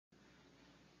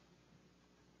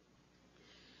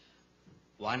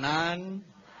Wanan.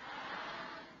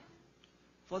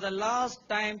 For the last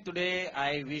time today,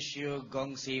 I wish you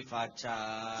Gong Si Fa 今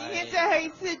Chai. 天最后一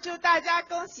次，祝大家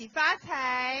恭喜发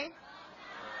财。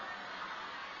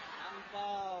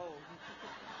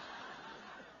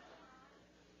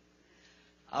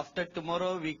 After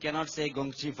tomorrow, we cannot say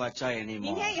Gong Si Fa Chai 明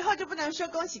anymore. 天以后就不能说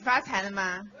恭喜发财了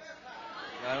吗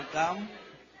Welcome.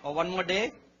 Oh, one more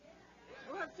day?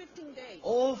 We have 15 days.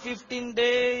 Oh, 15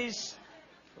 days.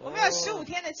 我们有15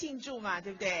天的庆祝嘛，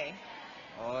对不对？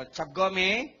 Oh,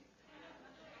 Chapgome.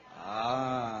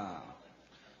 Ah.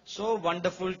 So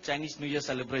wonderful Chinese New Year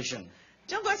celebration.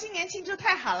 中国新年庆祝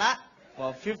太好了，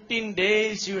 For 15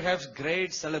 days, you have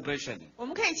great celebration. 我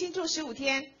们可以庆祝15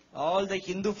天。 All the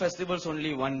Hindu festivals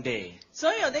only one day.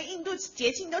 所有的印度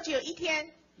节庆都只有一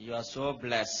天， You are so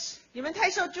blessed. 你们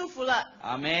太受祝福了。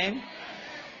 Amen.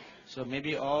 So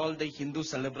maybe all the Hindu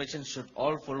celebrations should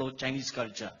all follow Chinese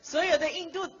culture. 所有的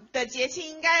印度的节庆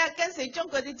应该要跟随中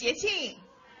国的节庆，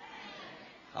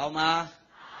 How ma?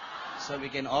 So we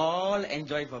can all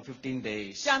enjoy for 15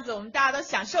 days. 这样子我们大家都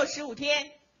享受15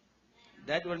天，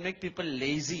 That will make people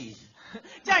lazy.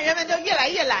 这样人们就越来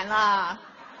越懒了。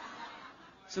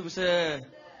 是不是？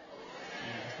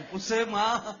不是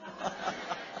吗？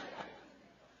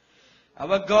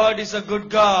 Our God is a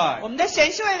good 我 God. 们的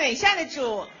神是位美善的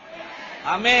主，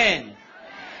 Amen.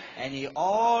 And He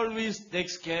always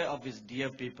takes care of His dear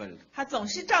people. 他总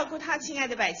是照顾他亲爱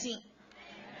的百姓。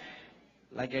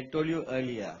 Like I told you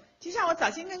earlier, 就像我早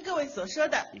先跟各位所说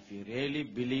的， if you really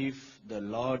believe the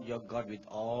Lord your God with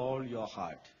all your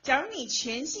heart, 假如你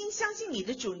全心相信你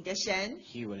的主你的神，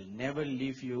 He will never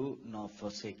leave you nor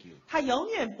forsake you. 他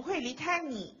永远不会离开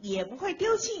你，也不会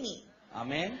丢弃你。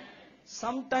 Amen.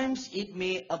 Sometimes it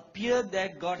may appear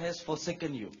that God has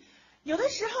forsaken you. 有的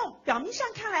时候表面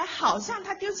上看来好像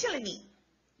他丢弃了你，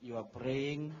 You are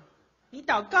praying, 你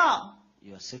祷告，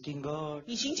 you are seeking God.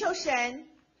 你寻求神，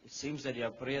 It seems that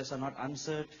your prayers are not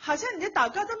answered. 好像你的祷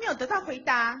告都没有得到回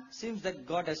答， Seems that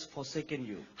God has forsaken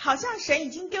you. 好像神已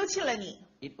经丢弃了你。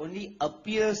 It only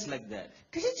appears like that.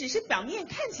 可是只是表面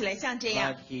看起来像这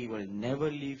样 But，He will never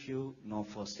leave you nor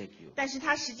forsake you. 但是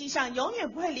他实际上永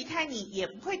远不会离开你，也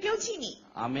不会丢弃你。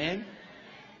 Amen.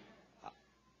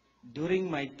 During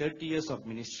my 30 years of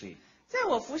ministry, 在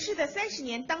我服侍的30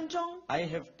年当中， I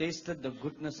have tasted the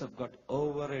goodness of God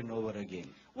over and over again.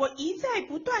 我一再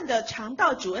不断的尝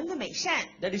到主恩的美善，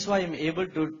 That is why I'm able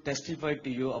to testify to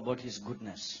you about His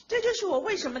goodness. 这就是我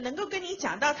为什么能够跟你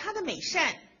讲到他的美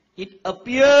善。 It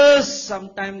appears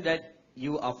sometimes that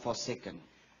you are forsaken.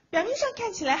 表面上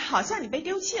看起来好像你被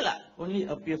丢弃了， Only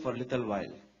appear for a little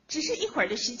while. 只是一会儿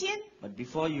的时间。 But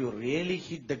before you really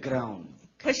hit the ground,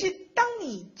 可是当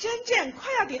你真正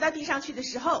快要跌到地上去的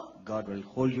时候， God will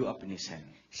hold you up in His hand.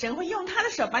 神会用他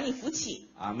的手把你扶起。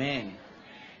 Amen.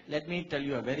 Let me tell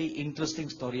you a very interesting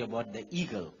story about the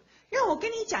eagle. 让我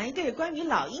跟你讲一个有关于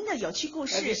老鹰的有趣故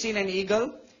Have you 事。 seen an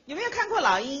eagle? 有没有看过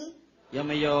老鹰？有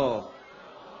没有?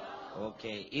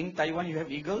 Okay. In Taiwan you have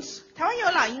eagles? 台湾有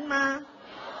老鹰吗？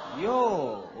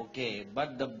 Yo. Okay.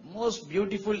 But the most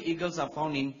beautiful eagles are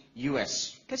found in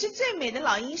US, 可是最美的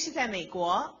老鹰是在美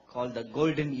国， called the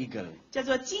golden eagle. 叫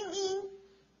做金鹰。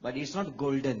 But it's not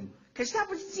golden. 可是它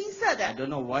不是金色 I 的， don't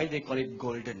know why they call it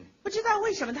golden. 不知道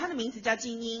为什么它的名字叫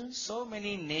金鹰。 So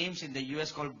many names in the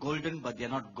US called golden, but they're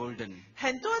not golden.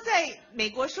 很多在美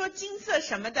国说金色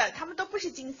什么的，他们都不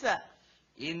是金色。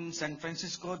 In San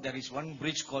Francisco, there is one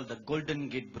bridge called the Golden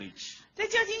Gate Bridge. 在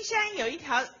旧金山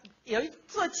有一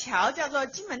座桥叫做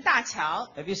金门大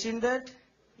桥， Have you seen that?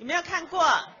 有没有看过？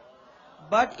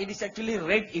 But it is actually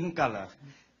red in color.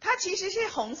 它其实是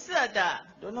红色的，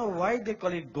 Don't know why they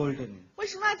call it golden. 为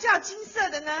什么要叫金色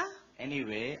的呢？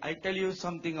 Anyway, I tell you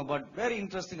something about very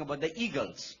interesting about the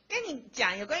eagles. 跟你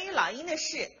讲有关于老鹰的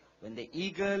事。 When the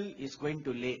eagle is going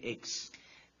to lay eggs,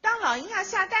 当老鹰要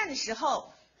下蛋的时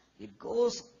候， it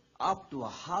goes up to a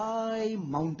high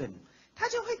mountain 它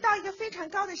就会到一个非常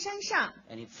高的山上，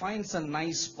 and it finds a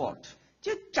nice spot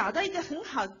就找到一个很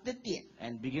好的点，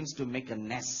 and begins to make a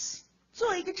nest.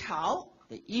 做一个巢。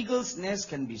 The eagle's nest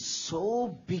can be so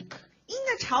big, 鹰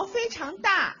的巢非常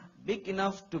大， big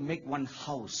enough to make one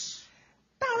house,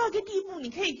 大到一个地步，你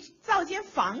可以造间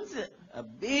房子， a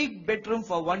big bedroom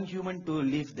for one human to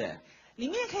live there. 里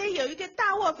面可以有一个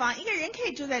大卧房，一个人可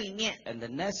以住在里面， And the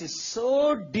nest is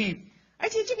so deep, 而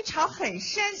且这个巢很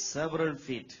深， several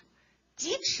feet.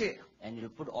 几尺。 And you'll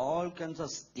put all kinds of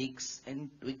sticks and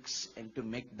twigs and to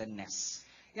make the nest.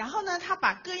 然后呢，他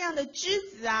把各样的枝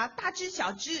子啊，大枝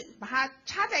小枝，把它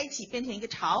插在一起，变成一个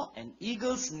巢。 An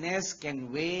eagle's nest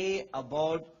can weigh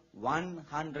about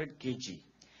 100 kg.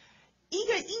 一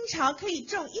个鹰巢可以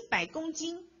重100公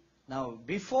斤。Now,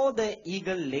 before the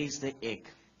eagle lays the egg,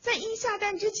 在鹰下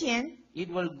蛋之前， it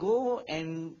will go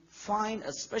and find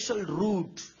a special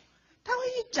root, 它会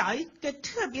去找一个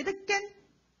特别的根，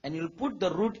 and you'll put the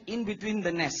root in between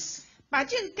the nests. 把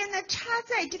这个根呢插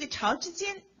在这个巢之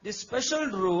间。 This special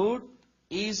root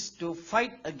is to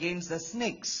fight against the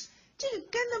snakes. 这个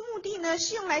根的目的呢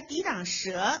是用来抵挡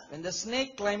蛇。 When the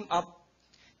snake climb up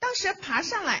当蛇爬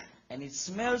上来， and it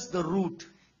smells the root,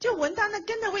 就闻到那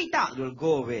根的味道 it，will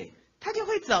go away. 它就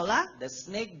会走了。 The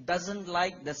snake doesn't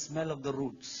like the smell of the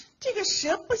roots. 这个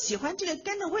蛇不喜欢这个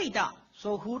根的味道，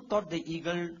 So who taught the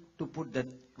eagle to put the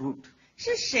root?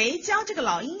 是谁教这个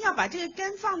老鹰要把这个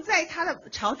根放在它的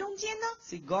巢中间呢？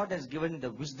 See, God has given the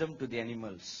wisdom to the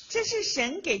animals. 这是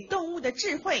神给动物的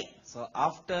智慧。 So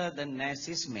after the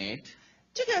nest is made,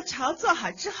 这个巢做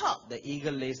好之后， the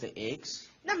eagle lays the eggs.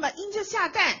 那么鹰就下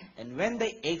蛋。 And when the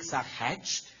eggs are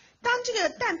hatched, 当这个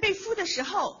蛋被孵的时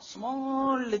候，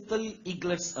 small little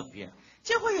eaglets appear.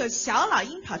 就会有小老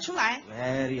鹰跑出来，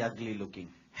 Very ugly looking.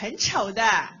 很丑的，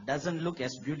 Doesn't look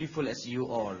as beautiful as you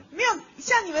all. 没有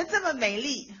像你们这么美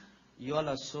丽。 You all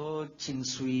are so chin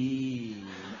sui.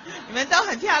 你们都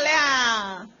很漂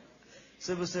亮。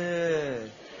是不是？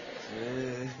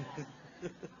是。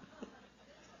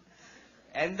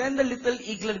And then the little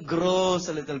eaglet grows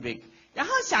a little big. 然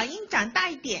后小鹰长大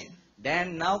一点，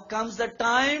 Then now comes the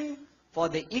time for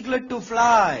the eaglet to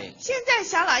fly. 现在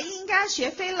小老鹰应该学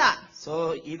飞了。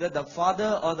 So either the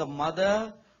father or the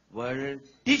mother will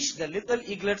teach the little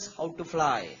eaglets how to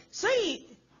fly. 所以，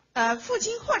父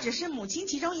亲或者是母亲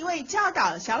其中一位教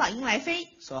导小老鹰来飞。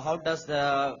 So how does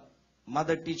the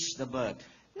mother teach the bird?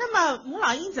 那么母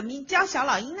老鹰怎么教小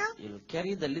老鹰呢？ It'll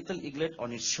carry the little eaglet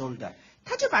on its shoulder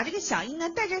他就把这个小鹰呢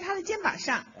带在他的肩膀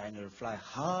上， and it'll fly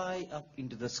high up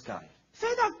into the sky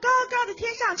飞到高高的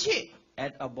天上去，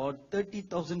 at about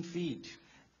 30,000 feet.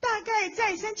 大概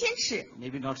在3000尺，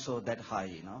 Maybe not so that high,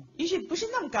 you know. 也许不是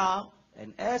那么高。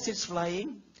 And as it's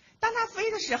flying, 当它飞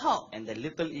的时候， and the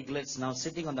little eaglet's now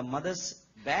sitting on the mother's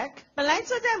back, 本来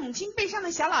坐在母亲背上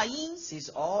的小老鹰，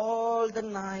 sees all the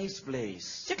nice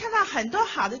place 就看到很多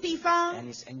好的地方，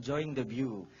 and is enjoying the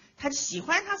view. 他喜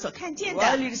欢他所看见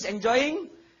While 的。 it is enjoying,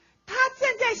 他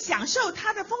正在享受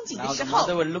他的风景 now 的时 the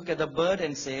mother 候， will look at the bird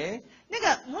and say, 那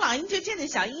个母老鹰就见着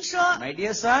小鹰说 My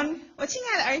dear son,：“ 我亲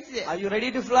爱的儿子， are you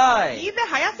ready to 你 fly? 预备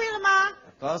好要飞了吗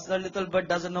Of course, the little bird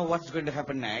doesn't know what's going to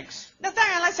happen next.？” 那当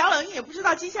然了，小老鹰也不知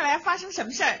道接下来要发生什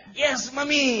么事儿。 Yes,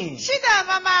 mommy. 是的，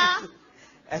妈妈。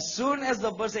 As soon as the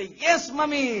bird says, Yes,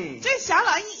 mommy, 这小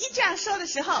老鹰一这样说的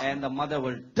时候， and the mother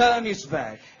will turn its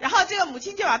back, 然后这个母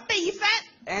亲就把背一翻，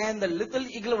 and the little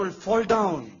eagle will fall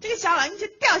down, 这个小老鹰就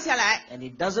掉下来， and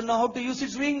it doesn't know how to use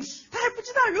its wings. 它还不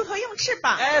知道如何用翅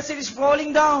膀。 As it is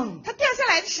falling down, 它掉下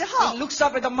来的时 it 候， looks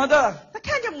up at the mother. 它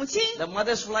看着母亲， The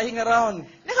mother's flying around.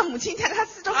 那个母亲在它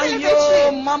四周飞来飞 Ayo,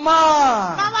 去。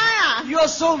 mama, 妈妈呀， you are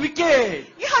so wicked.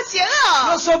 你好邪恶 You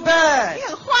are 哦， so bad. 你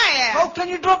很坏哎， How can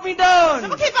you drop me 怎 down?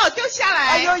 么可以把我丢下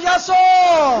来？ Ayo, yaso.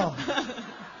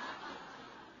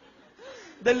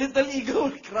 The little eagle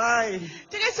will cry.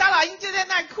 这个小老鹰就在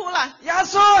那儿哭了。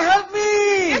 Yaso, help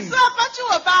耶 me. 稣啊，帮助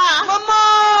我吧！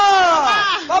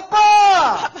 Mama, Papa.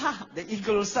 爸爸， The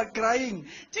eagle will start crying.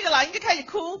 这个老鹰就开始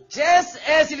哭。 Just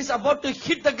as it is about to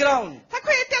hit the ground, 它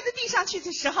快要掉在地上去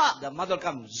的时候， the mother will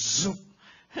come zoom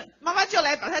妈妈就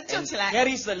来把它救 and 起来，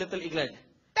 carries the little eaglet.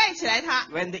 带起来它。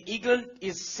 When the eagle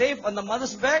is safe on the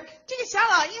mother's back, 这个小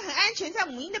老鹰很安全在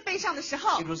母鹰的背上的时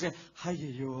候 it，will say,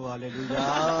 Hallelujah,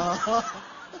 hallelujah.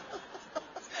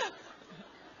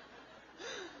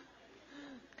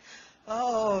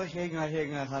 Oh,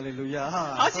 henga, hallelujah.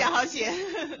 好险好险。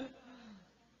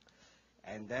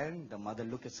 And then the mother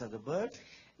looks at the bird.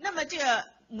 那么这个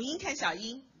母鹰看小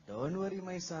鹰， Don't worry,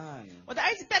 my son. 我的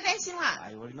儿子不要担心啦，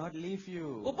 I will not leave 我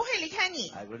you. 不会离开你，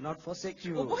 I will not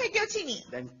forsake 我不 you. 会丢弃你。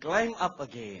 Then climb up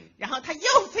again. 然后它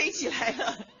又飞起来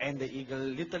了。 And the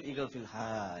little eagle feel,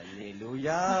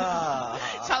 hallelujah.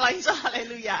 小老鹰说：“哈利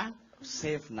路亚，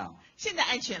 Safe now. 现在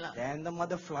安全了。 Then the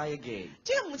mother fly again. ”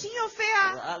这个母亲又飞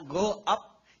啊， Go up.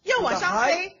 又 to 往 the 上 height,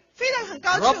 飞，飞到很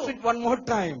高 drop 处， it one more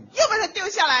time. 又把它丢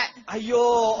下来， Ayo,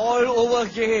 all over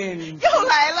again. 又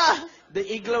来了。 The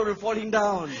eagle will falling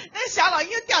down. 那个小老鹰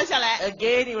又掉下来，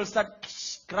 Again, he will start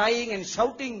crying and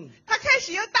shouting. 它开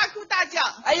始又大哭大叫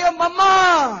Ayo,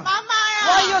 mama. 妈妈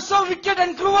Why 呀， you're so wicked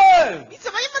and cruel? 你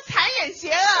怎么那么残忍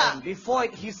邪恶 And？before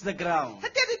it hits the ground, 它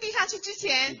掉在地上去之 it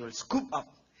前， will scoop up.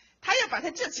 它又把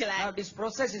它救起 Now 来。 this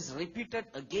process is repeated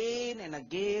again and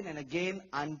again and again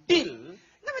until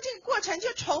那么这个过程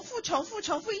就重复、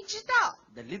一直到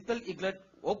the little eaglet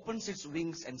opens its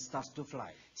wings and starts to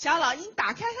fly. 小老鹰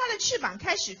打开它的翅膀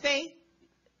开始飞。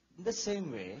 In the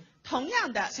same way, 同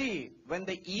样的， See, when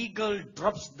the eagle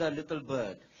drops the little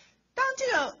bird, 当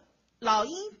这个老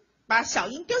鹰把小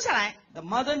鹰丢下来， the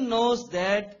mother knows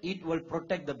that it will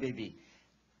protect the baby.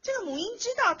 这个母鹰知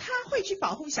道它会去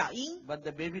保护小鹰， But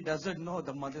the baby doesn't know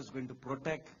the mother is going to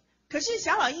protect. 可是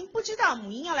小老鹰不知道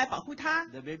母鹰要来保护它。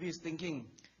 The baby is thinking,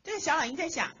 这个小老鹰在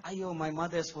想， Ayo, my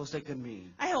mother has forsaken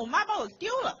me. 哎呀，我妈把我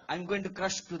丢了， I'm going to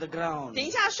crush to the ground. 等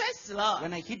一下摔死了，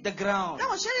 When I hit the ground, 当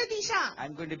我摔在地上，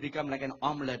 I'm going to become like an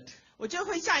omelette. 我就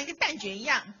会像一个蛋卷一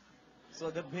样，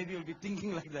 So the baby will be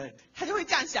thinking like that. 它就会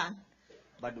这样想。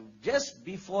 But just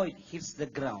before it hits the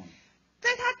ground, 在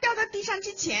它掉到地上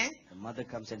之前， the mother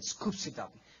comes and scoops it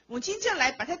up. 母亲就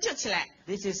来把它救起来。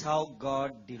 This is how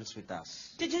God deals with us.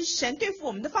 这就是神对付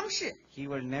我们的方式， He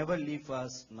will never leave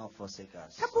us nor forsake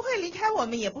us. 他不会离开我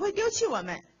们，也不会丢弃我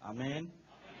们。 Amen.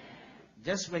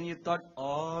 Just when you thought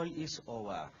all is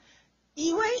over,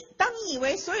 当你以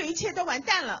为所有一切都完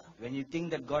蛋了， when you think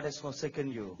that God has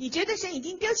forsaken you, 你觉得神已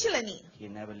经丢弃了你， He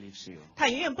never leaves you, 他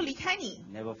永远不离开你，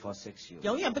 never forsakes you.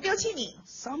 永远不丢弃你。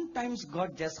 Sometimes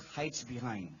God just hides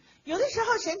behind. 有的时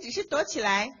候神只是躲起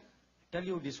来。 Tell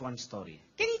you this one story.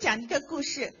 跟你讲一个故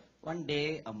事。 One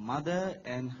day, a mother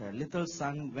and her little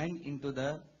son went into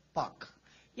the park,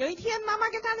 有一天，妈妈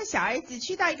跟她的小儿子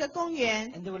去到一个公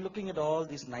园， and they were looking at all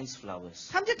these nice flowers.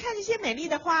 他们就看这些美丽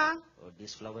的花。 Oh,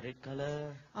 this flower red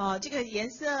color, 哦，这个颜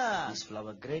色， this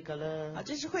flower gray color. 啊，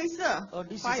这是灰色 Oh,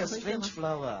 this 花 is 有 a 灰色 strange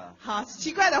吗？ flower 好，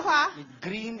奇怪的花， with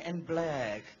green and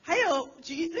black. 还有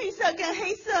绿色跟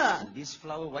黑色， This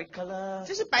flower white color,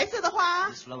 这是白色的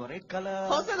花， this flower red 红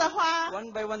color. 色的花，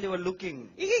 One by one they were looking.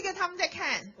 一个一个他们在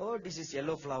看。 Oh, this is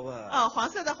yellow flower. 哦，黄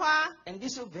色的花， And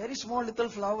this is a very small little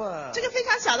flower. 这个非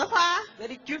常小的花，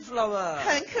 Very cute flower.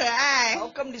 很可爱。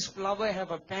 How come this flower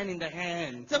have a pen in the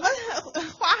hand? 怎么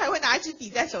花还会拿一支笔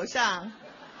在手上？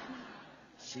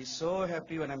 She's so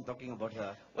happy when I'm talking about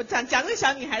her. 我讲这个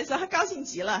小女孩的时候，她高兴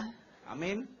极了。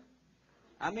 Amen?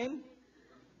 Amen?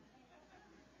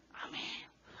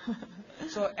 Amen.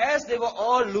 So as they were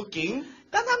all looking,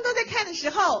 当他们都在看的时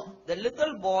候， the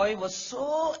little boy was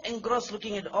so engrossed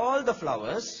looking at all the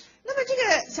flowers. 那么这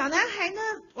个小男孩呢，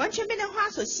完全被那花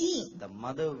所吸引， The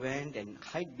mother went and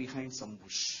hid behind some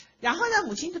bush. 然后呢，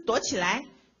母亲就躲起来。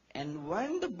 And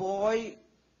when the boy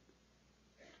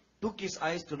took his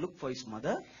eyes to look for his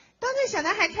mother, 当这个小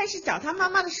男孩开始找他妈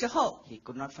妈的时候， he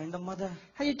could not find the mother.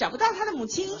 他就找不到他的母 He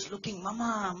亲， was looking,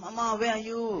 Mama, Mama, where are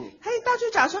you? 他就到处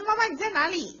找说：“妈妈，你在哪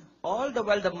里 All the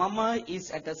while the mama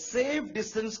is at a safe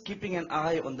distance keeping an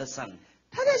eye on the son.？”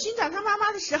 他在寻找他妈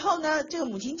妈的时候呢，这个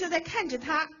母亲就在看着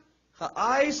他， Her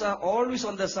eyes are always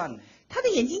on the son. 他的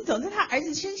眼睛总在他儿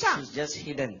子身上， She's just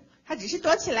hidden. 他只是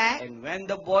躲起来。 And when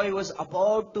the boy was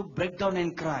about to break down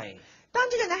and cry, 当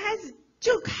这个男孩子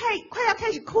就快要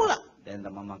开始哭了， then the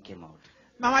mama came out,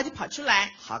 妈妈就跑出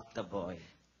来 hugged the boy.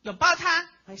 拥抱他，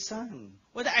 My son,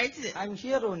 我的儿子， I'm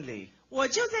here only. 我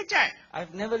就在这儿，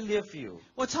 I've never left you.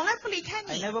 我从来不离开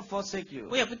I 你， never forsake you.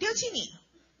 我也不丢弃你。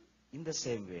 In the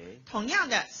same way, 同样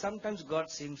的， sometimes God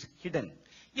seems hidden.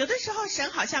 有的时候神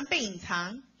好像被隐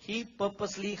藏， He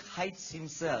purposely hides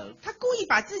himself 他故意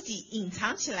把自己隐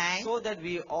藏起来。 so that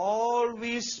we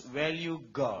always value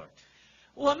God.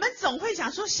 我们总会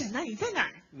想说：“神啊，你在哪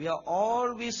儿 We are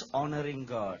always honoring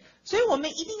God.？” 所以我们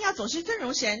一定要总是尊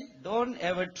荣神， Don't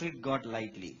ever treat God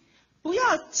lightly. 不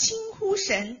要轻忽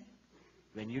神。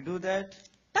 When you do that,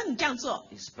 当你这样做，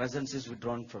 His presence is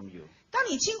withdrawn from you. 当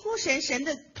你轻忽神，神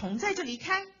的同在就离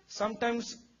开。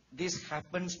 Sometimes this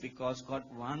happens because God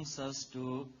wants us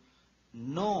to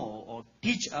know or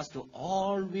teach us to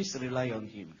always rely on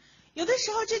Him. 有的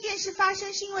时候这件事发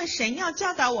生，是因为神要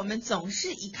教导我们总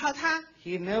是依靠他，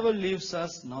 He never leaves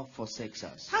us nor forsakes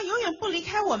us. 他永远不离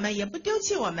开我们，也不丢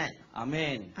弃我们。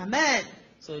 Amen. 阿门。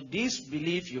 So this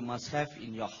belief you must have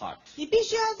in your heart. 你必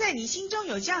须要在你心中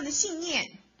有这样的信念。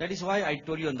 That is why I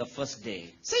told you on the first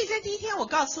day. 所以在第一天，我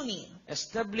告诉你，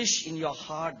 Establish in your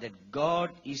heart that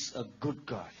God is a good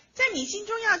God. 在你心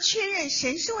中要确认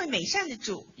神是位美善的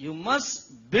主。 You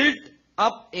must build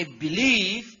up a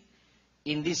belief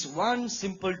in this one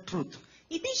simple truth.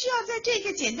 你必须要在这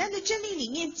个简单的真理里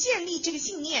面建立这个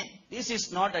信念。 This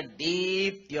is not a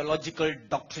deep theological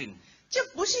doctrine. 这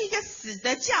不是一个死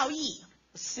的教义，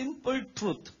 Simple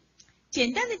truth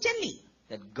简单的真理。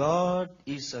 that God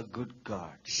is a good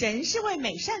God. 神是位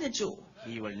美善的主，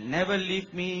 He will never leave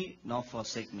me nor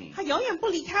forsake me. 他永远不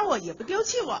离开我，也不丢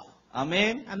弃我。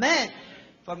 Amen. 阿门。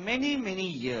 For many,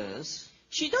 many years,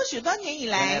 许多年以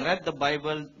when I 来， read the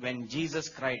Bible, when Jesus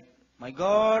cried, my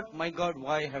God,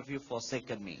 why have you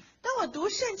forsaken me? 当我读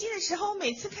圣经的时候，我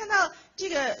每次看到这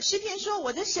个诗篇说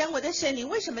我的神，我的神，你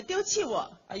为什么丢弃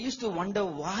我？ I used to wonder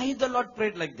why the Lord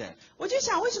prayed like that. 我就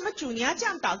想，为什么主你要这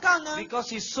样祷告呢？ Because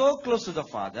He's so close to the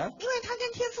Father. 因为他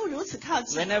跟天父如此靠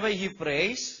近。 Whenever He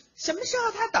prays, 什么时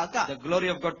候他祷告， the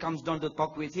glory of God comes down to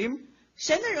talk with Him.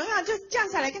 神的荣耀就降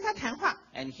下来跟他谈话。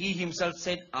 And He Himself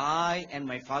said, I and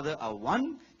my Father are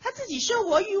one. 他自己说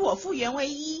我与我父原为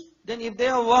一。 Then if they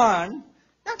are one,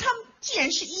 那他们既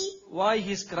然是一， why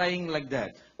He's crying like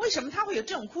that? 为什么他会有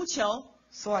这种哭求？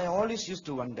 So I always used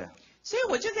to wonder. 所以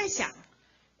我就在想，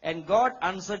 And God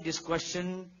answered this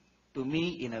question to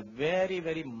me in a very,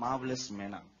 very marvelous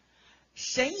manner.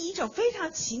 神以一种非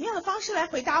常奇妙的方式来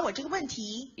回答我这个问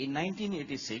题。 In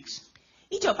 1986,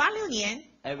 1986年，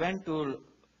 I went to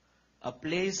a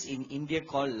place in India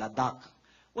called Ladakh.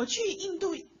 我去印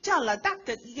度叫 Ladakh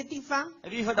的一个地方， Have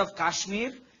you heard of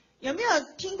Kashmir? 有没有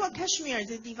听过 Kashmir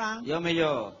这个地方？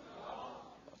 Yomeyo,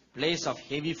 place of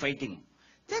heavy fighting.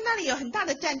 在那里有很大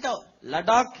的战斗。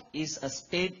 Ladakh is a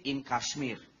state in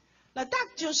Kashmir.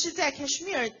 Ladakh 就是在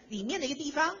Kashmir 里面的一个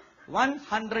地方。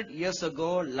 100 years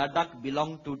ago, Ladakh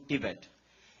belonged to Tibet.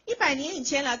 100年以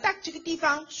前，Ladakh 这个地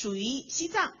方属于西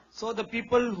藏， So the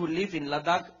people who live in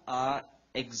Ladakh are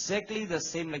exactly the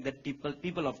same like the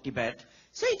people of Tibet.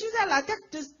 所以住在 Ladakh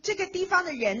的这个地方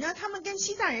的人呢，他们跟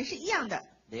西藏人是一样的，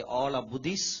 They all are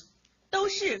Buddhists. 都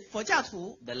是佛教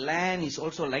徒。 The land is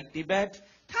also like Tibet.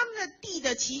 他们的地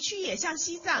的崎岖也像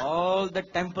西藏， All the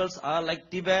temples are like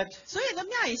Tibet. 所有的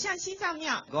庙也像西藏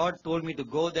庙。 God told me to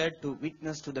go there to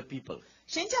witness to the people.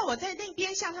 神叫我在那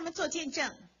边向他们做见证，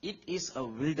 It is a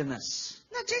wilderness.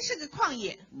 那真是个旷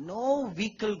野， No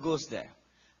vehicle goes there.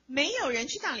 没有人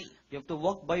去那里， You have to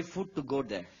walk by foot to go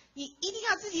there. 你一定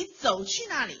要自己走去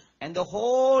那里。 And the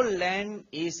whole land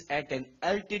is at an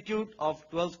altitude of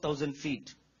 12,000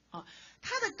 feet.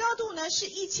 它的高度呢是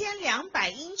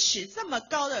1200英尺这么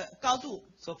高的高度，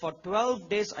 So for 12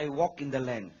 days I walk in the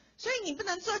land. 所以你不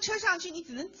能坐车上去，你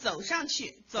只能走上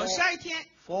去，走12天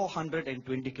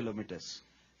420 kilometers.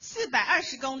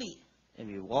 ，420公里。 And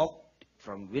we walked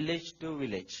from village to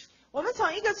village. 我们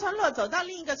从一个村落走到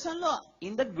另一个村落，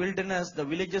 In that wilderness, the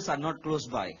villages are not close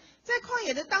by. 在旷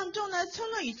野的当中呢，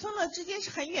村落与村落之间是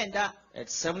很远的。 At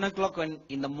 7 o'clock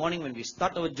in the morning when we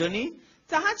start our journey,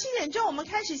 早上7点钟我们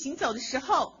开始行走的时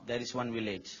候， there is one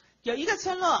village. 有一个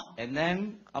村落， And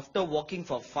then after walking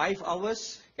for 5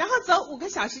 hours, 然后走5个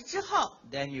小时之后，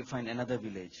 then you find another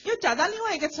village. 又找到另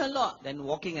外一个村落， Then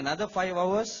walking another 5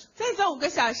 hours, 再走5个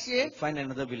小时， find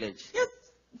another village. 又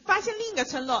发现另一个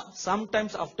村落。 Sometimes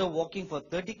after walking for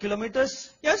 30 kilometers,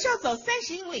 有时候走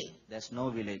30英里， there's no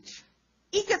village.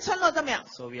 一个村落都没有，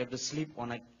 So we have to sleep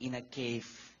in a cave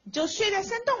你就睡在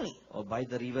山洞里， or by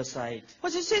the riverside.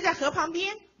 或者睡在河旁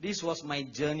边。 This was my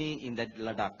journey in that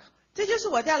Ladakh. 这就是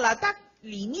我在Ladakh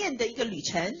里面的一个旅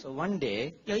程。 So one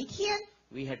day, 有一天，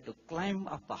 we had to climb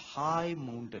up a high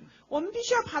mountain. 我们必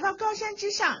须要爬到高山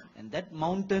之上。 And that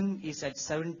mountain is at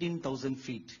 17,000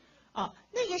 feet.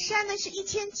 那个山呢是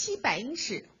1700英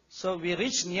尺。 So we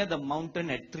reached near the mountain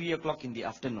at 3 o'clock in the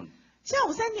afternoon. 下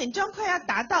午3点钟快要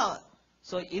达到了。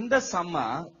 So in the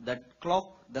summer,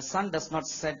 the sun does not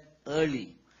set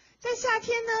early. 在夏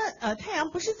天呢，太阳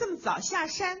不是这么早下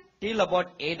山， Till about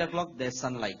 8 o'clock, there's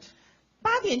sunlight.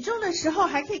 8点钟的时候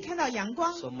还可以看到阳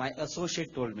光。 So my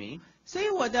associate told me, 所以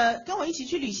跟我一起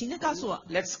去旅行的告诉我，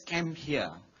 let's camp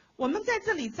here. 我们在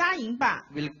这里扎营吧。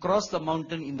 We'll cross the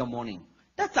mountain in the morning.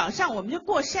 到早上我们就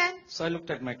过山。 So I looked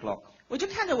at my clock. 我就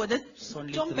看着我的 It's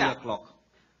only 钟 3表， o'clock.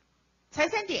 才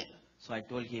3点， So I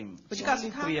told him, 我 it's 就告诉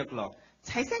only 他， 3 o'clock.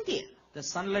 才3点， The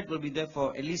sunlight will be there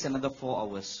for at least another 4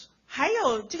 hours. 还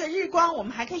有这个日光，我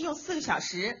们还可以用4个小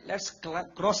时， Let's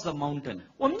cross the mountain.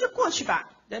 我们就过去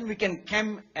吧。 Then we can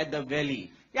camp at the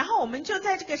valley. 然后我们就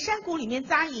在这个山谷里面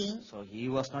扎营。 So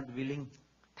he was not willing,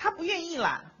 他不愿意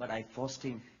啦， but I forced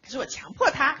him. 可是我强迫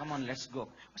他， Come on, let's go.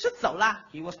 我说走啦。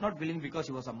 He was not willing because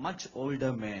he was a much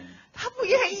older man. 他不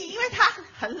愿意，因为他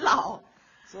很老。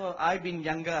 So I've been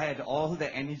younger, I had all the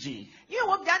energy. 因为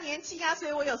我比较年轻啊，所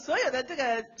以我有所有的这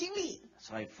个精力，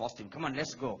 So I forced him, come on,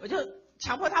 let's go. 我就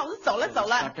强迫他，我说走了 So 走 we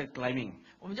了， started climbing.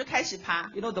 我们就开始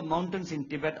爬。 You know, the mountains in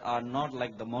Tibet are not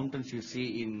like the mountains you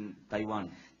see in Taiwan.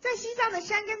 在西藏的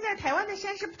山跟在台湾的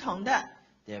山是不同的，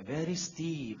 They are very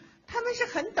steep. 他们是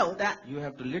很陡的， You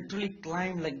have to literally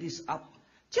climb like this up.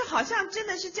 就好像真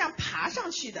的是这样爬上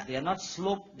去的。 They are not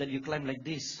sloped that you climb like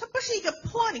this. 它不是一个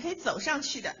坡，你可以走上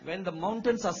去的。 When the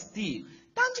mountains are steep,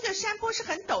 当这个山坡是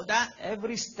很陡的，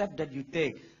 every step that you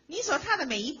take 你所踏的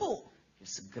每一步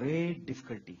is great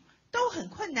difficulty. 都很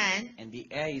困难， And the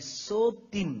air is so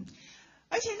thin,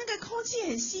 而且那个空气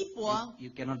很稀薄，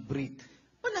 you cannot breathe.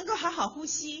 不能够好好呼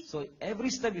吸。So every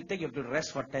step you take, you have to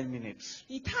rest for 10 minutes.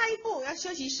 你踏一步要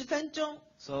休息10分钟。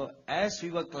So as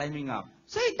we were climbing up,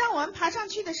 所以当我们爬上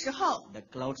去的时候， the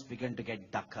clouds began to get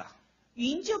darker.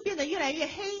 云就变得越来越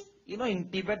黑。You know, in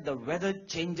Tibet, the weather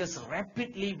changes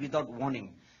rapidly without warning.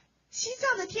 西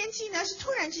藏的天气呢是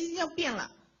突然之间就变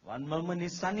了， One moment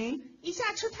is sunny, 一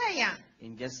下出太阳，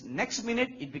 in just next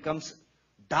minute it becomes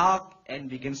dark and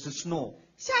begins to snow.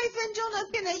 下一分钟呢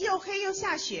变得又黑又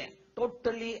下雪，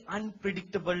 Totally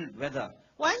unpredictable weather.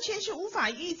 完全是无法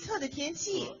预测的天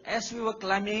气。 So as we were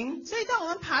climbing, 所以当我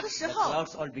们爬的时 the 候，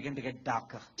 clouds all began to get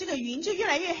darker. 这个云就越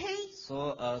来越黑， So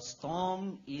a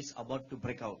storm is about to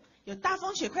break out. 有大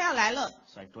风雪快要来了。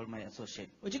 So I told my associate,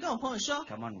 我就跟我朋友说，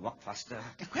 come on, walk faster.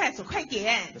 赶快走快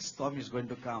点 The，storm is going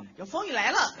to come. 有风雨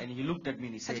来了。 And he looked at me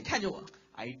and he 他就 said, 看着我，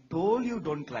 I told you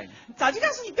don't climb. 早就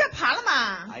告诉你不要爬了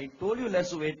嘛， I told you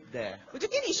let's wait there. 我就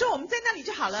跟你说我们在那里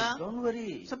就好 So 了， don't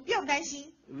worry. 说不要担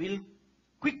心， We'll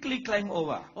quickly climb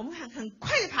over. 我们很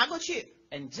快的爬过去。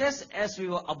 And just as we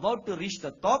were about to reach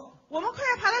the top, 我们快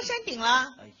要爬到山顶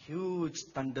了， a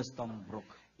huge thunderstorm broke.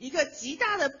 一个极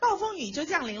大的暴风雨就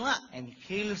降临了， And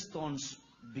hailstones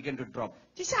began to drop.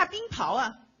 就下冰雹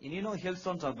啊。 And you know,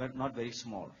 hailstones are not very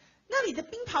small. 那里的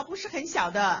冰雹不是很小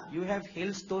的， You have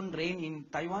hailstone rain in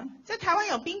Taiwan? 在台湾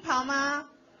有冰雹吗？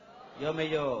有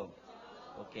没有?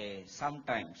 Okay,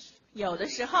 sometimes. 有的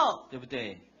时候，对不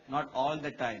对? Not all the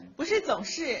time. 不是总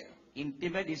是。 In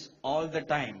Tibet, it's all the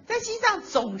time. 在西藏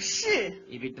总是，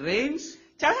 If it rains,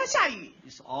 假如它下雨，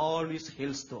 it's always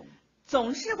hailstone.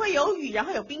 总是会有雨，然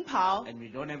后有冰雹。 And we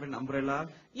don't have an umbrella.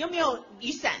 你有没有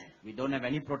雨伞？ We don't have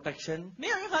any protection. 没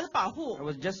有任何的保 I 护，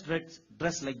 was just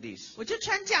dressed like this. 我就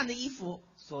穿这样的衣服。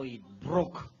 So it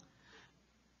broke.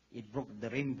 The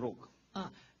rain broke.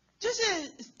 就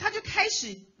是它就开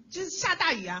始就是下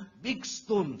大雨啊。 Big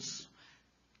stones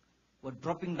were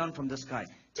dropping down from the sky.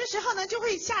 这时候呢，就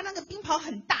会下那个冰雹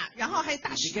很大，然后还有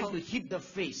大 It 石 began 头 to，hit the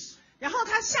face. 然后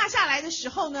它下来的时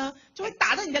候呢，就会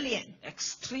打到你的脸，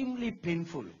 Extremely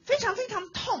painful. 非常非常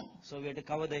痛。 So we had to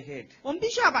cover the head. 我们必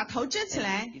须要把头遮起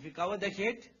来。 If you cover the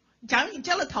head, 假如你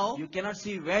遮了头， you cannot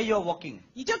see where you're walking.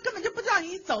 你就根本就不知道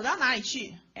你走到哪里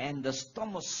去， And the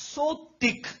storm was so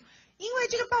thick, 因为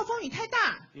这个暴风雨太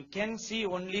大， you can see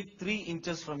only 3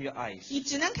 inches from your eyes. 你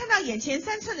只能看到眼前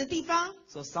3寸的地方。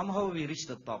 So somehow we reached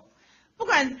the top. 不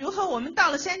管如何，我们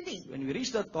到了山顶， When we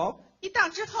reached the top, 一到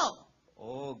之后，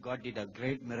 oh, God did a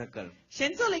great miracle.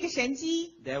 神做了一个神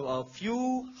迹， There were a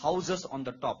few houses on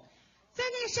the top. 在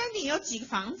那个山顶有几个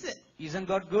房子， Isn't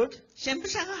God good? 神不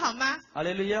是很好吗？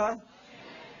 Hallelujah.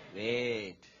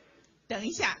 Wait, 等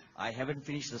一下， I haven't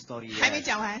finished the story 还没 yet.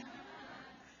 讲完。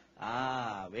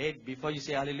 Wait, before you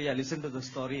say hallelujah, listen to the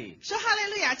story. 说哈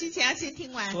利路亚之前要先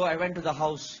听完， So I went to the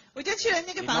house. 我就去了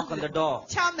那个 We 房 knocked on the 子， door.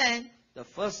 敲门， The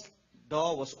first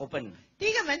door was open. 第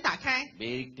一个门打开，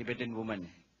 Big Tibetan woman.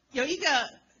 有一个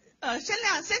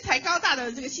身材高大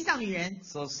的这个西藏女人，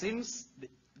 So since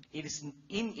it is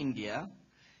in India,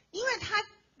 因为她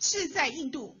是在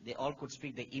印度， they all could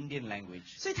speak the Indian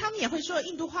language. 所以他们也会说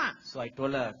印度话。 So I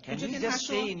told her, can we just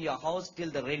stay in your house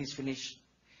till the rain is finished?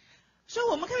 说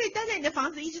我们可不可以待在你的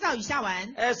房子一直到雨下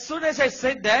完？ As soon as I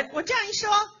said that, 我这样一说，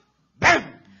 bam!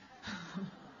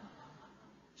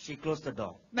 She closed the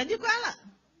door. 门就关了。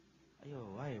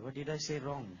 Ayo, why? What did I say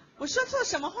wrong? 我说错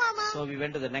什么话吗？ So we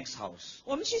went to the next house.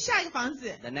 我们去下一个房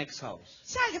子， The next house.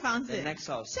 下一个房子 The，next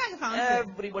house. 下一个房子，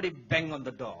 Everybody banged on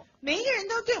the door. 每一个人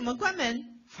都对我们关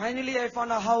门。 Finally, I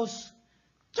found a house.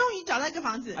 终于找到一个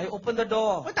房子， I opened the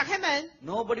door. 我打开门，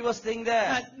 Nobody was staying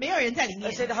there. 没有人在里 I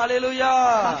面。 said, 哈 hallelujah.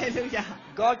 利路亚！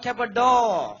 God kept a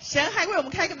door. 神还为我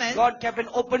们开个门， God kept an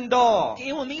open door.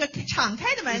 给我们一个敞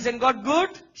开的门。 Isn't God good?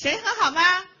 神很好吗？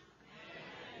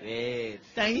 Wait,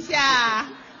 等一下，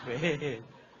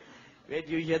 wait,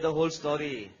 you hear the whole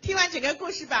story. 听完整个故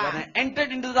事 When 吧。 I entered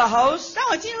into the house, 当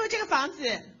我进入这个房子，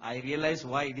 I realized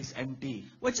why it is empty.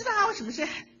 我知道它为什么是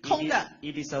空的，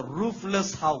 It is a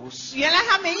roofless house. 原来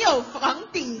它没有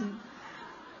房顶，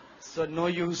 So no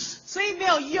use. 所以没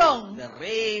有用。 The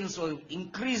rains were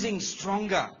increasing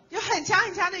stronger. 有很强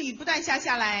很强的雨不断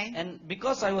下来， And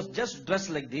because I was just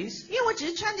dressed like this, 因为我只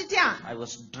是穿着这样， I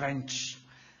was drenched.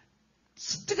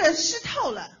 这个湿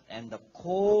透了。 And the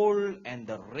cold and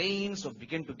the rains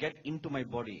began to get into my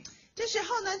body. 这时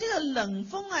候呢，这个冷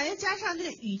风啊，又加上这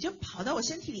个雨，就跑到我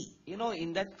身体里。 You know,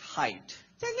 in that height,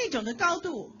 在那种的高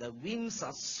度， the winds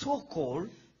are so cold,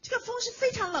 这个风是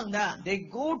非常冷的， they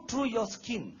go through your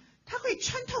skin 它会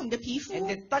穿透你的皮肤， and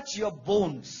they touch your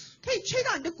bones. 可以吹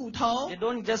到你的骨头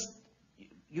You。don't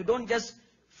just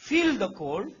feel the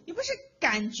cold, 你不是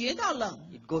感觉到冷，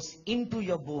 It goes into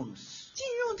your bones. 进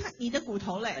入你的骨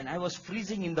头 And 嘞， I was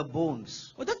freezing in the bones.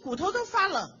 我的骨头都发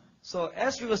冷。 So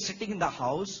as we were sitting in the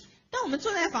house, 当我们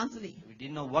坐在房子里， we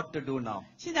didn't know what to do now.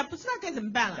 现在不知道该怎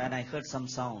么办了， Then I heard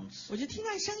some sounds 我就听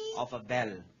到声音， of a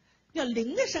bell. 有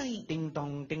铃的声音。 Ding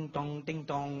dong, ding dong, ding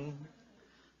dong.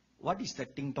 What is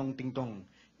that ding dong, ding dong?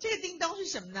 这个叮咚是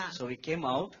什么呢？ So we came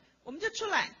out. 我们就出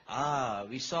来，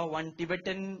 We saw one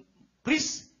Tibetan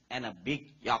priest and a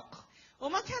big yak. 我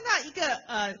们看到一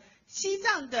个西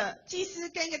藏的祭司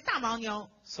跟一个大牦牛。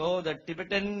 So the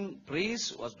Tibetan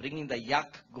priest was bringing the yak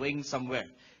going somewhere.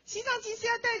 西藏祭司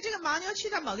要带这个牦牛去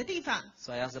到某个地方，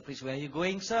 So I asked the priest, where are you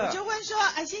going, 我 sir? 就问说，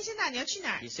先生，那你要去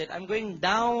哪儿 He？ said, I'm going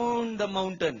down the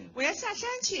mountain. 我要下山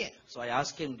去， So I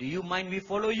asked him, do you mind we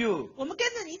follow you? 我们跟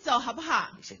着你走好不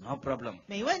好？ He said, no problem.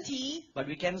 没问题。 But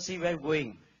we can see where we're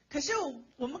going. 可是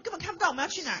我们根本看不到我们要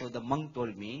去哪 So 儿。 the monk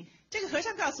told me, 这个和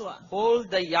尚告诉我， hold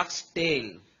the yak's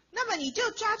tail 那么你就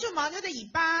抓住牦牛的尾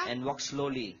巴， and walk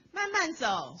slowly. 慢慢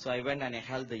走。 So I went and I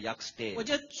held the yak's tail. 我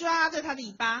就抓着它的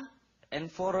尾巴， And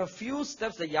for a few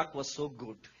steps, the yak was so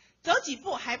good. 走几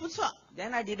步还不错。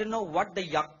 Then I didn't know what the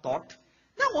yak thought.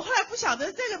 那我后来不晓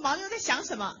得这个牦牛在想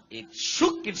什么， It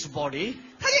shook its body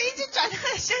它就一直转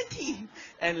它的身体，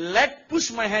 and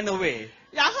push my hand away.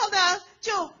 然后呢，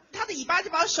它的尾巴就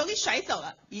把我手给甩走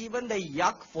了， Even the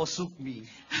yak forsook me.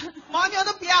 牦牛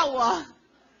都不要我。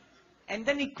 And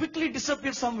then it quickly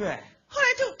disappeared somewhere. 后来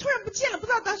就突然不见了，不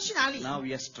知道它去哪里。 Now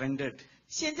we are stranded.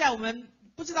 现在我们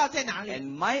不知道在哪里，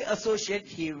 And my associate,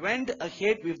 he went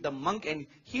ahead with the monk and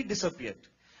he disappeared.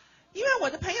 因为我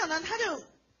的朋友呢，他就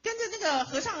跟着那个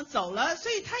和尚走了，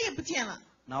所以他也不见了。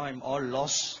 Now I'm all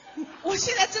lost 我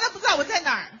现在真的不知道我在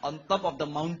哪儿， on top of the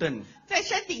mountain. 在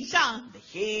山顶上， The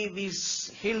heavy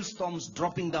hailstorms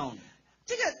dropping down.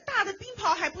 这个大的冰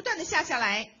雹还不断的下下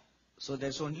来。 So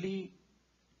there's only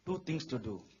two things to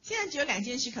do. 现在只有2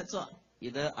件事可做，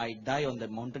 Either I die on the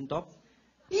mountain top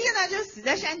第一个呢就是死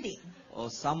在山顶， or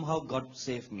somehow God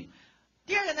save me.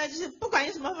 第二个呢就是不管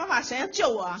用什么方法，神要救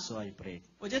我， So I prayed,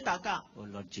 我就祷告， oh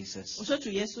Lord 我 Jesus, 说主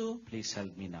耶稣， please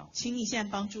help me now. 请你现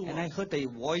在帮助 And 我。 I heard a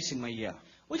voice in my ear.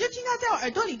 我就听到在我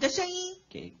耳朵里的声音，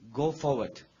 Okay, go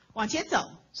forward. 往前走，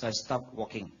 So I stopped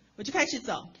walking. 我就开始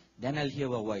走， Then I'll hear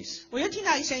a voice. 我又听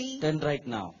到一声音， Turn right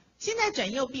now. 现在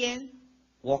转右边，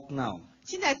 Walk now.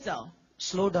 现在走，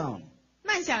 Slow down.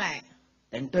 慢下来，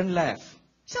 Then turn left.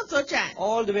 向左转。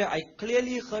 All the way, I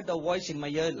clearly heard a voice in my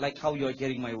ear like how you're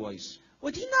hearing my voice.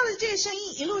 我听到的这个声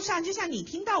音，一路上就像你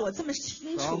听到我这么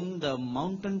清楚， From the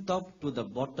mountain top to the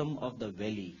bottom of the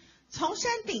valley, 从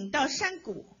山顶到山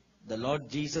谷， the Lord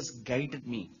Jesus guided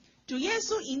me 主耶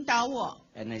稣引导我，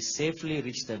 and I safely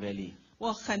reached the valley.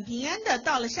 我很平安的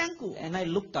到了山谷， And I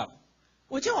looked up.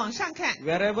 我就往上看。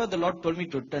 Wherever the Lord told me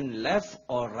to turn left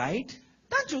or right,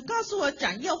 当主告诉我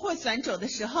转右或转左的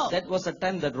时候， that was the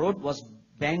time the road was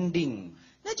bending.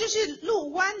 那就是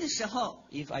路弯的时候。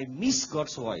 If I miss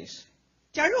God's voice,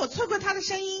 假如我错过他的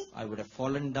声音， I would have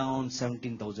fallen down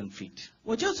 17,000 feet.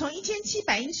 我就从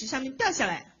1700英尺上面掉下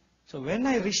来。 So when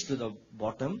I reached to the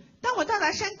bottom, 当我到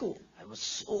达山谷， I was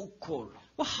so cold,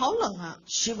 我好冷啊，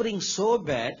 shivering so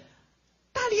bad.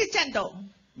 大力的颤抖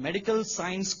Medical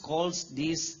science calls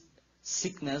this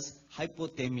sickness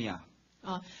hypothermia.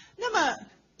 啊。那么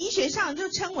医学上就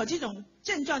称我这种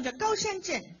症状叫高山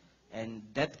症， And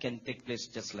that can take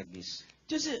place just like this.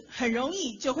 就是很容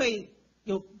易就会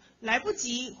有来不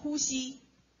及呼吸。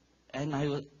 And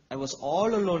I was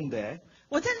all alone there.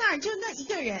 我在那儿就那一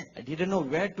个人， I didn't know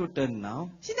where to turn now.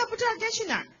 现在不知道该去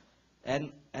哪儿。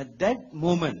 And at that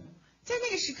moment, 在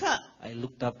那个时刻， I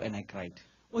looked up and I cried.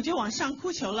 我就往上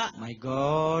哭求了。 My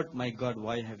God,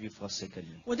 why have you forsaken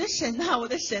me? 我的神啊，我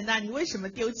的神啊，你为什么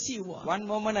丢弃我？ One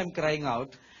moment I'm crying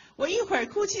out. 我一会儿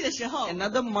哭泣的时候，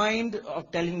 Another mind of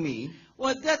telling me,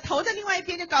 我的头的另外一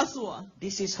边就告诉我，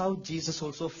 this is how Jesus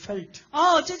also felt.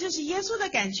 哦，这就是耶稣的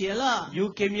感觉了。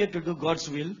 You came here to do God's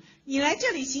will. 你来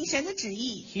这里行神的旨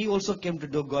意， He also came to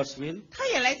do God's will. 他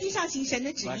也来地上行神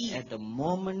的旨 But 意。 at the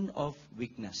moment of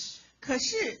weakness, 可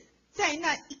是，在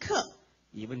那一刻，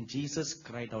 even Jesus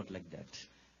cried out like that.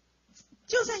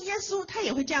 就算耶稣他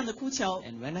也会这样的哭求。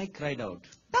 And when I cried out,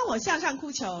 当我向上哭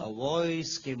a 求，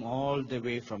 voice came all the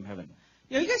way from heaven.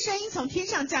 有一个声音从天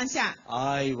上降下，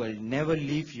 I will never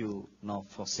leave you nor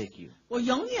forsake you. 我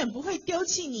永远不会丢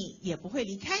弃你，也不会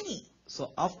离开你。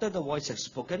 So after the voice had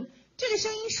spoken, 这个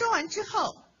声音说完之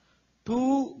后，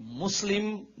 two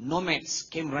Muslim nomads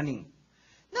came running.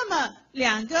 那么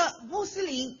2个穆斯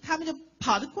林他们就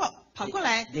跑过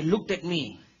来， They looked at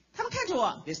me. 他们看着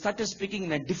我， They started speaking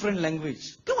in a different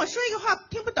language. 跟我说一个话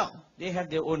听不懂， They had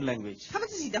their own language. 他们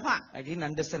自己的话 I didn't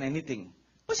understand anything.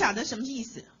 不晓得什么意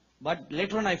思。But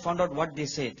later on I found out what they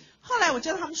said. 后来我知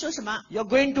道他们说什么， You're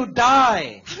going to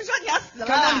die. 他们说你要死了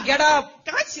Come on, 啦， get up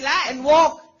赶快起来 and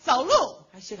walk. 走路。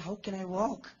 I said, how can I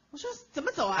walk? 我说怎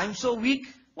么走啊？ I'm so weak.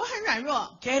 我很软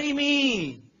弱， Carry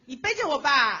me. 你背着我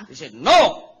吧。 They said, no,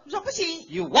 我说不行，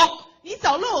 you walk. 你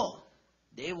走路。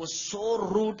 They were so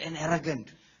rude and arrogant.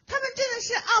 他们真的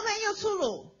是傲慢又粗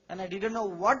鲁， And I didn't know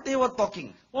what they were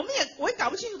talking. 我也搞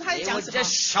不清楚他在 They 讲 were 什么。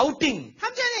 just shouting. 他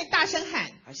们就在那里大声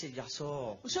喊。 I said,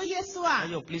 Yaso, 我说耶稣啊，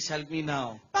 please help me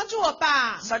now. 帮助我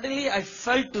吧。 Suddenly I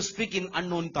felt to speak in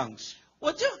unknown tongues.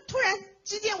 我就突然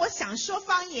之间我想说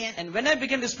方言。 And when I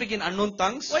began to speak in unknown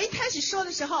tongues, 我一开始说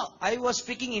的时候， I was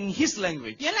speaking in his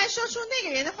language. 原来说出那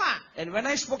个人的话， And when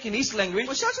I spoke in his language,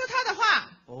 我说出他的话，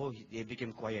 oh, they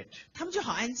became quiet. 他们就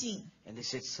好安静。 And they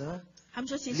said, sir, 他们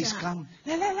说先 please 生啊 come.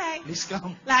 来， Please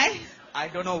come. 来， I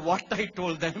don't know what I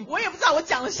told them. 我也不知道我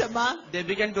讲了什么， They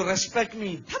began to respect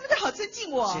me. 他们就好尊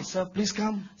敬我 Say,。sir, please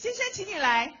come. 先生，请你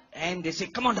来， And they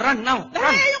said, come on, run now. 来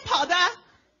Run. 用跑的。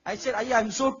 I said,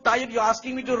 I'm so tired. You're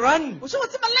asking me to run. 我说我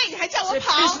这么累，你还叫我 Say,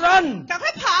 跑 please，run. 赶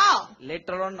快跑。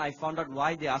 Later on, I found out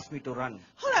why they asked me to run.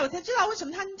 后来我才知道为什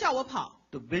么他们叫我跑，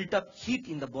 To build up heat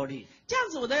in the body. 这样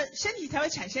子我的身体才会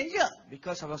产生热，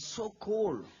 Because I was so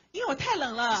cold. 因为我太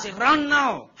冷 They 了。 said, run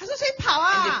now. 他说所以跑 And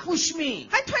啊 they，push me.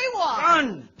 还推我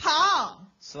Run. 跑，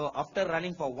 So after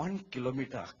running for 1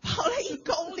 kilometer, 跑了1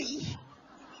公里。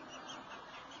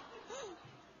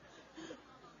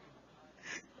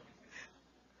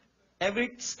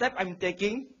 every step I'm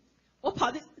taking, 我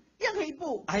跑的任何一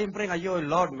步， I am praying, oh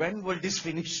Lord, when will this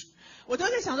finish? 我都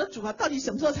在想说主啊，到底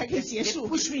什么时候才可以结 They 束？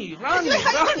 push me, 他 run, 就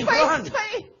他一直 run, 推，一 run. 直推。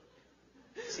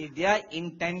 See, their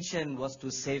intention was to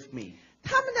save me.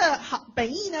 他们的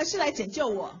本意呢是来拯救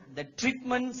我。 The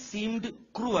treatment seemed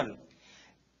cruel.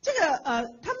 这个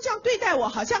他们这样对待我，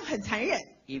好像很残忍。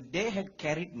 If they had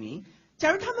carried me,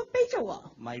 假如他们背着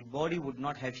我， my body would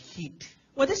not have heat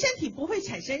我的身体不会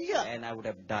产生热， and I would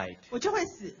have died. 我就会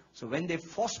死。 So when they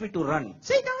forced me to run,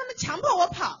 所以当他们强迫我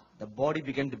跑， the body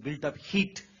began to build up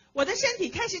heat. 我的身体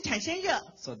开始产生热，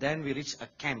 So then we reached a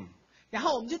camp. 然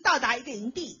后我们就到达一个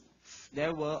营地。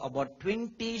 There were about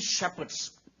 20 shepherds,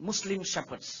 Muslim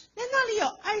shepherds. 那里有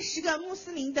20个穆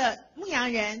斯林的牧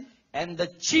羊人， And the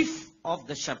chief of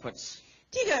the shepherds,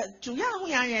 这个主要的牧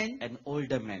羊人 an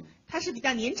older man, 他是比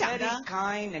较年长 very 的，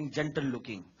 kind and gentle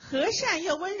looking. 和善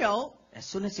又温柔。 As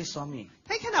soon as he saw me,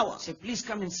 他一看到我， he said, please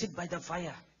come and sit by the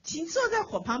fire. 请坐在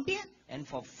火旁边。 And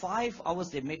for 5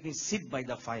 hours, they made me sit by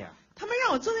the fire. 他们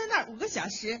让我坐在那儿5个小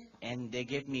时， And they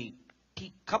gave me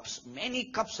tea cups, many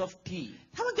cups of tea.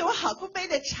 他们给我好多杯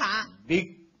的茶，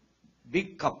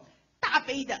 Big cup. 大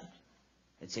杯的，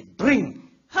 They said, drink,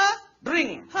 喝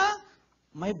drink. 喝。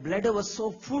 My bladder was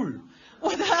so full.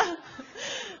 我的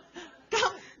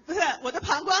不是我的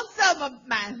膀胱这么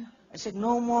满， I said,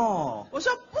 no more. 我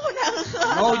说不能喝。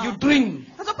 No, you drink.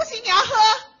 他说不行，你要喝，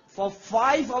 For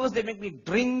 5 hours, they make me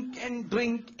drink and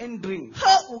drink and drink. 喝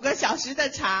5个小时的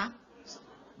茶。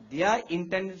 Their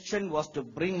intention was to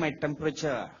bring my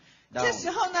temperature 这 down.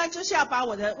 时候呢，就是要把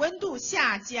我的温度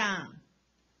下降。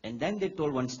 And then they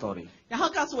told one story. 然后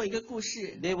告诉我一个故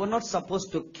事。 They were not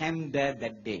supposed to camp there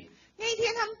that day. 那一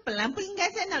天他们本来不应该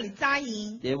在那里扎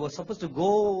营， They were supposed to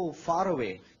go far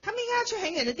away. 他们应该要去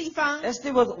很远的地方。 As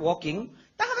they were walking,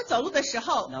 当他们走路的时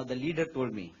候， now the leader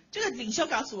told me, 这个领袖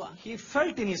告诉我， he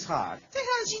felt in his heart, 在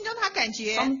他的心中，他感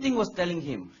觉 something was telling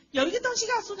him, 有一个东西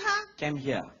告诉他， camp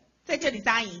here. 在这里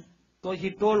扎营。 So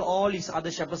he told all his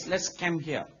other shepherds, let's camp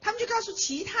here. 他们就告诉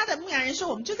其他的牧羊人说，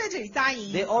我们就在这里扎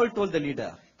营。 They all told the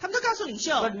leader, 他们都告诉领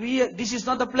袖， but this is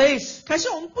not the place. 可是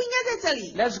我们不应该在这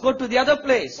里， Let's go to the other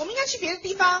place. 我们应该去别的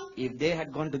地方。 If they had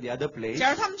gone to the other place,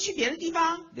 假如他们去别的地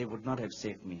方， they would not have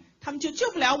saved me. 他们就救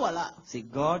不了我了。 See,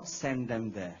 God sent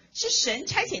them there 是神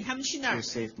差遣他们去那 to 儿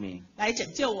save me. 来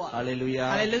拯救我。哈利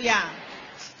Hallelujah. 路亚！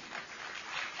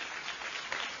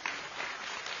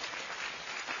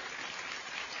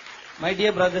 My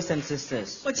dear brothers and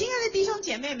sisters, 我亲爱的弟兄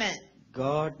姐妹们，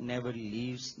 God never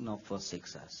leaves nor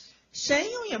forsakes us.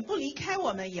 神永远不离开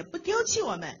我们，也不丢弃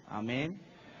我们。 Amen.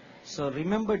 So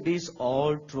remember this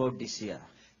all throughout this year.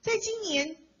 在今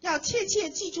年要切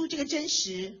切记住这个真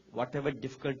实， Whatever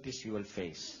difficulties you will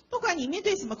face, 不管你面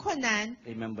对什么困难，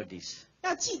 remember this.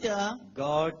 要记得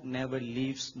God never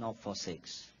leaves nor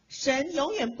forsakes. 神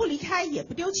永远不离开，也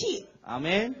不丢弃。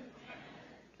 Amen.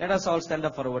 Let us all stand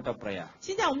up for a word of prayer.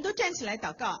 现在我们都站起来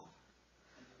祷告。